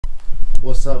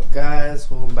What's up,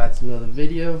 guys? Welcome back to another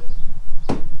video.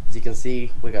 As you can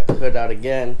see, we got the hood out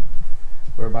again.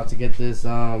 We're about to get this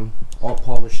all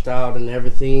polished out and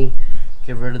everything.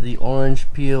 Get rid of the orange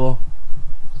peel.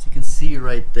 As you can see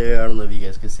right there, I don't know if you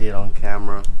guys can see it on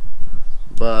camera,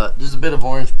 but there's a bit of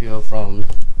orange peel from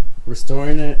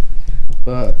restoring it,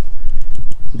 but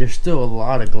there's still a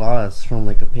lot of gloss from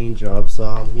like a paint job. So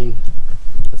I mean,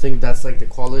 I think that's like the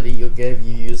quality you'll get if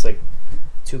you use like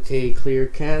 2K clear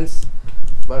cans.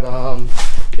 But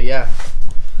yeah,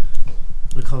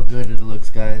 look how good it looks,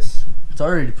 guys. It's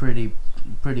already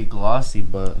pretty glossy,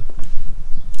 but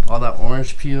all that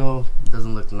orange peel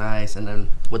doesn't look nice, and then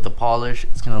with the polish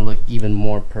it's gonna look even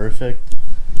more perfect.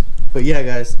 But yeah,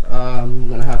 guys, I'm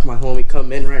gonna have my homie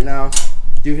come in right now,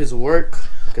 do his work,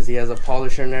 because he has a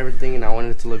polisher and everything, and I want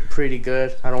it to look pretty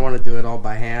good. I don't want to do it all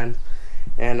by hand.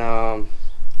 And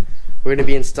we're gonna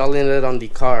be installing it on the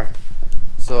car.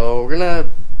 So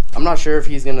I'm not sure if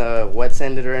he's gonna wet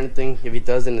sand it or anything. If he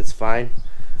does, then it's fine.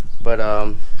 But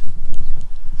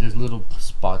there's little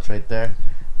spots right there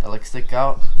that like stick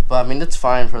out, but I mean it's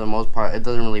fine for the most part. It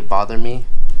doesn't really bother me.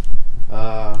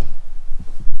 But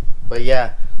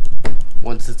yeah,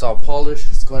 once it's all polished,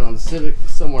 it's going on the Civic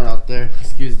somewhere out there.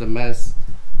 Excuse the mess.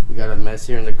 We got a mess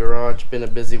here in the garage. Been a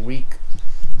busy week.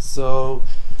 So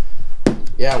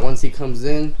yeah, once he comes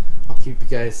in, I'll keep you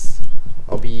guys.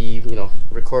 I'll be, you know,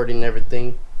 recording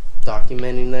everything,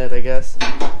 documenting that, I guess.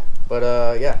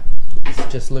 But yeah,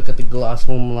 let's just look at the gloss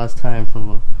one last time from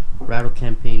a rattle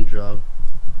campaign job.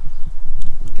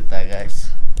 Look at that,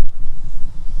 guys.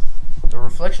 The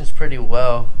reflection's pretty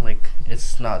well, like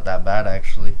it's not that bad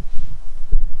actually.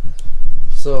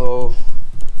 So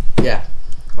yeah,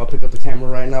 I'll pick up the camera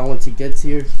right now. Once he gets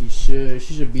here, she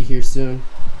should be here soon.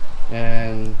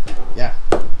 And yeah,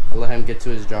 I'll let him get to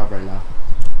his job right now.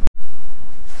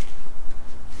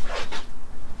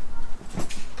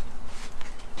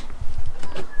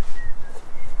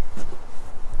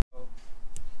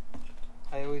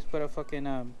 I always put a fucking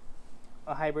a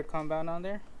hybrid compound on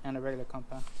there and a regular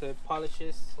compound, so it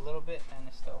polishes a little bit and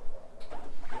it still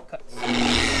cuts.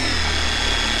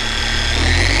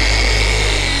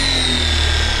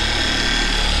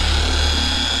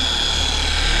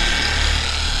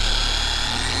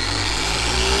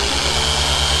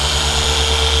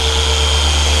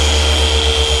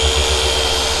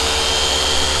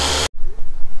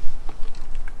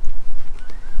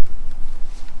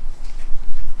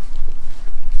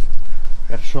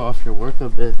 Gotta show off your work a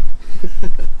bit.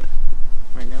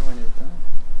 Right now when it's done.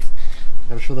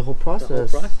 Gotta show the whole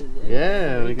process. The whole process,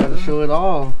 yeah, we gotta show it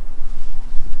all.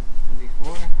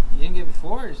 Before? You didn't get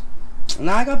befores?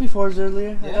 Nah, I got befores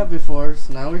earlier. Yeah. I got befores.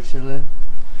 Now we're chilling.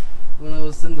 When I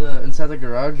was inside the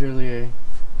garage earlier,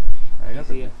 I got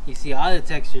you see all the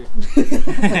texture.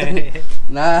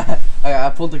 Nah, I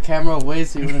pulled the camera away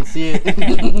so you wouldn't see it.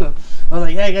 I was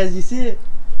like, hey guys, you see it?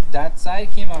 That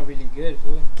side came out really good,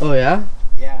 fool. Oh yeah?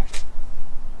 Yeah.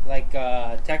 Like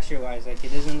texture wise, like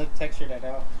it doesn't look textured at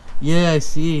all. Yeah, I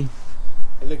see.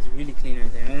 It looks really clean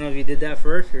right there. I don't know if you did that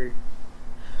first or.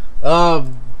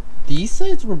 These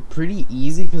sides were pretty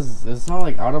easy because it's not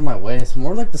like out of my way. It's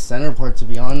more like the center part, to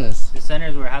be honest. The center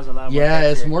is where it has a lot more texture.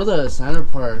 It's more the center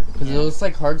part because it was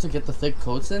like hard to get the thick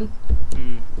coats in.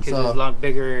 Because it's a lot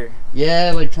bigger.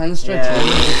 Yeah, like trying to stretch over to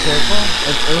be careful.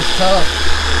 It was tough.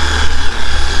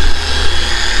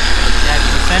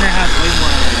 The center has way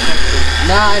more texture.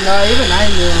 Nah, even I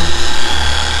knew.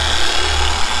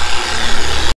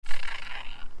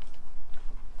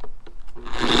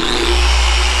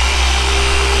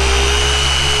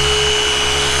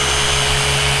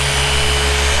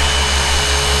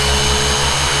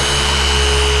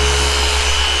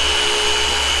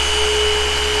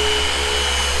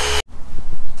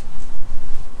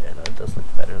 Yeah, no, it does look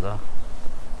better though.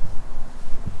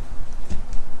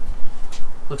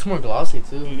 Looks more glossy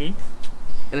too.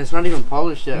 And it's not even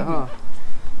polished yet, huh?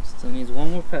 Still needs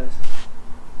one more pass.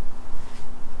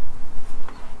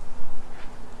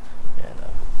 Yeah, no.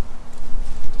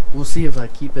 We'll see if I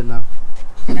keep it now.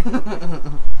 Yeah,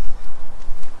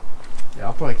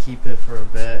 I'll probably keep it for a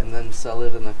bit and then sell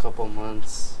it in a couple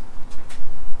months.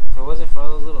 If it wasn't for all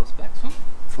those little specks, huh?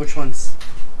 Which ones?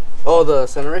 Oh, the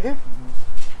center right here?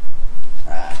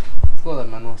 Let's go with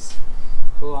the manuals.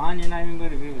 Cool, on you're not even going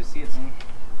to be able to see it, son.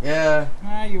 Yeah.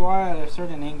 You are at a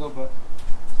certain angle, but.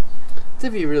 It's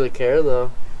if you really care,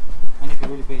 though. And if you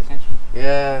really pay attention.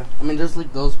 Yeah. I mean, there's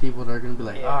like those people that are going to be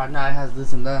like, oh, nah, it has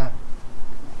this and that.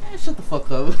 Shut the fuck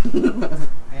up.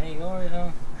 There you go, you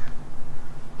know.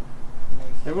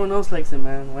 Everyone else likes it,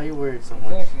 man. Why are you worried so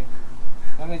much? Exactly.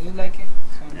 As long as you like it.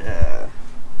 So. Yeah.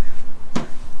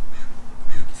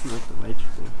 see like the lights.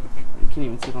 You can't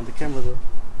even see it on the camera though.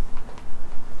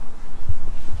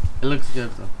 It looks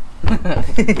good though.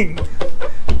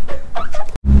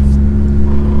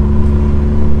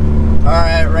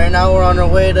 Alright, right now we're on our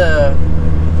way to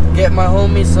get my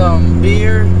homie some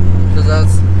beer, because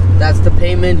that's the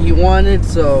payment he wanted,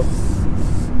 so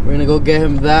we're gonna go get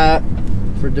him that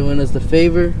for doing us the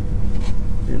favor.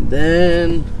 And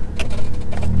then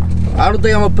I don't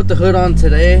think I'm gonna put the hood on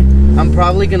today. I'm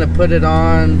probably gonna put it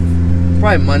on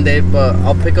probably Monday, but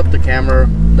I'll pick up the camera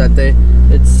that day.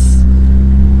 It's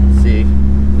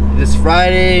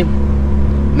Friday,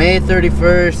 May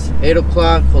 31st, 8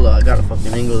 o'clock. Hold on, I gotta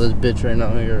fucking angle this bitch right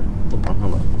now here. Hold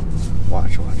on.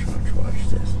 Watch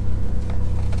this.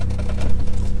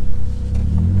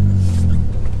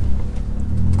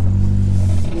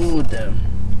 Ooh, damn.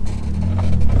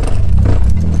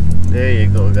 There you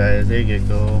go, guys. There you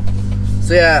go.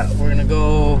 So yeah, we're gonna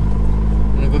go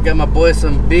get my boy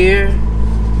some beer,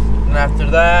 and after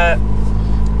that,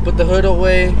 put the hood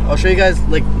away. I'll show you guys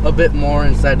like a bit more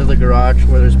inside of the garage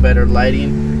where there's better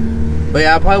lighting. But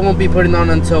yeah, I probably won't be putting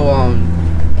on until on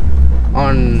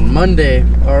Monday,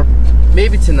 or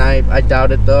maybe tonight. I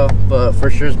doubt it though, but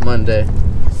for sure it's Monday.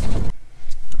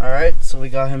 Alright, so we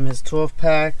got him his 12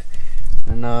 pack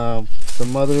and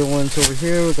some other ones over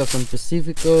here. We got some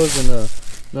Pacificos and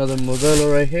another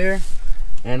Modelo right here.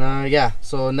 And yeah,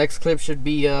 so next clip should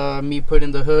be me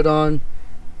putting the hood on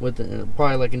with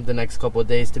probably like in the next couple of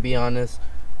days, to be honest.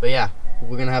 But yeah,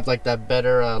 we're gonna have like that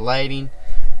better lighting.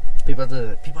 Peep out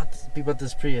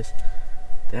this Prius.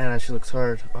 Damn, that shit looks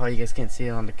hard. Oh, you guys can't see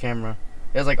it on the camera.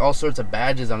 It has like all sorts of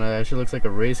badges on it. That shit looks like a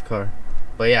race car.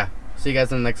 But yeah, see you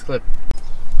guys in the next clip.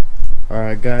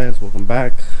 Alright guys, welcome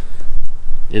back.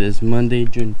 It is Monday,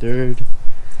 June 3rd.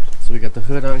 So we got the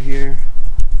hood out here.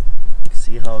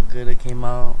 See how good it came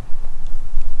out.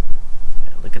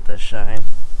 Yeah, look at that shine.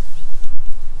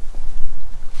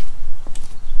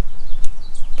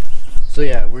 So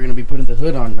yeah, we're gonna be putting the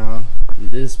hood on now in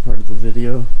this part of the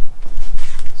video.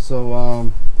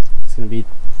 So it's gonna be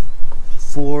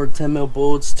 4 10mm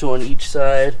bolts, 2 on each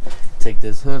side. Take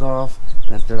this hood off.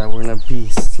 After that, we're gonna be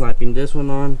slapping this one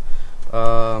on.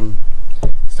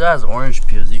 Still has orange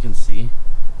peel, as you can see.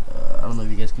 I don't know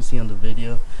if you guys can see on the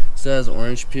video. Still has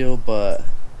orange peel, but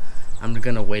I'm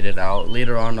gonna wait it out.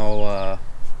 Later on, I'll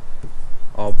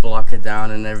block it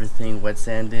down and everything, wet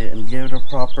sand it, and give it a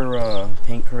proper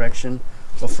paint correction.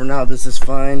 But for now, this is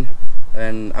fine,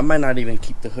 and I might not even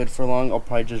keep the hood for long. I'll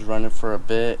probably just run it for a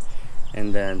bit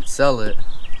and then sell it,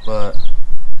 but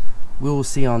we will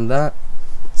see on that.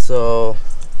 So,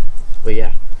 but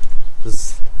yeah,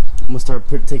 I'm gonna start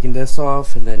taking this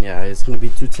off, and then yeah, it's gonna be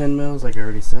 2 10mm like I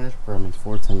already said, or I mean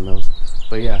 4 10mm.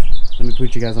 But yeah, let me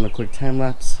put you guys on a quick time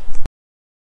lapse.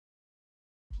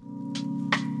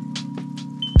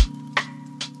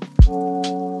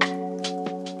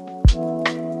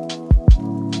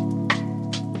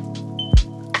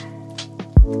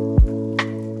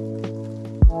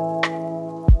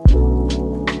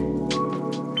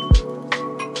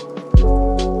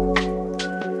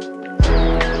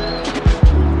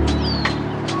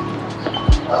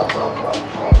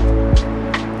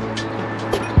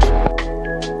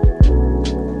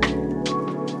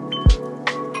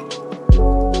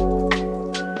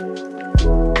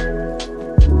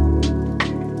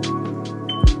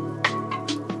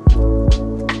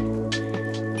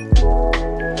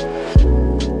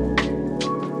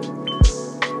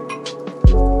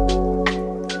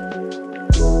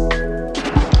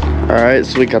 Alright,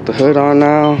 so we got the hood on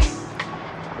now.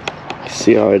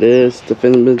 See how it is. The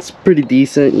filament's pretty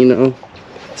decent, you know.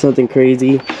 It's nothing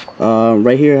crazy.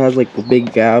 Right here it has like a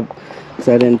big gap,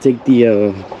 so I didn't take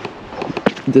the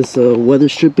this weather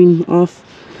stripping off.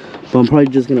 But I'm probably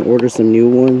just gonna order some new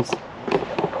ones.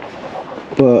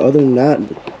 But other than that,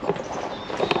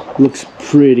 looks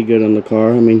pretty good on the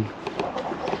car. I mean,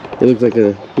 it looks like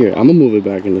a, here, I'm gonna move it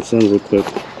back in the sun real quick.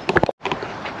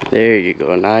 There you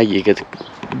go. Now you get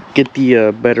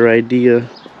the better idea.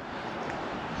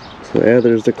 So yeah,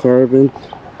 there's the carbon.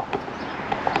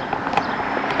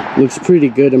 Looks pretty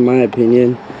good in my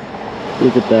opinion.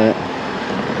 Look at that.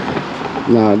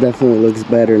 Nah, it definitely looks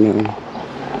better now.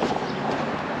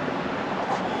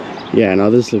 Yeah, now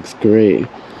this looks great.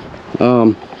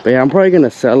 But yeah, I'm probably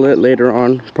gonna sell it later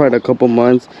on, probably a couple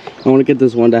months. I want to get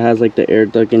this one that has like the air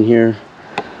duct in here.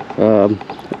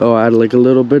 I'll add like a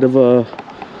little bit of a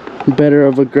better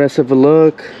of aggressive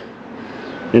look,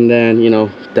 and then, you know,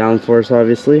 downforce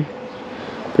obviously.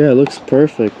 But yeah, it looks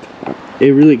perfect.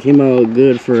 It really came out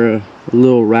good for a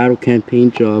little rattle can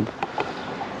paint job.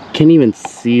 Can't even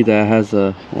see that it has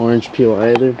a orange peel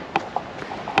either,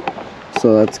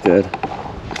 so that's good.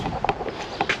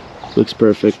 Looks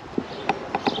perfect.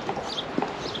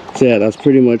 So yeah, that's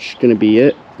pretty much gonna be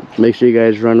it. Make sure you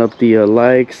guys run up the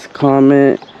likes,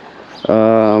 comment,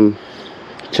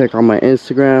 check out my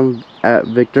Instagram at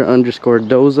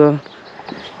Victor_Doza.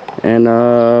 And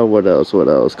what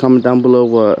else? Comment down below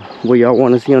what y'all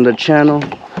want to see on the channel.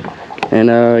 And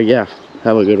yeah,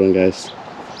 have a good one, guys.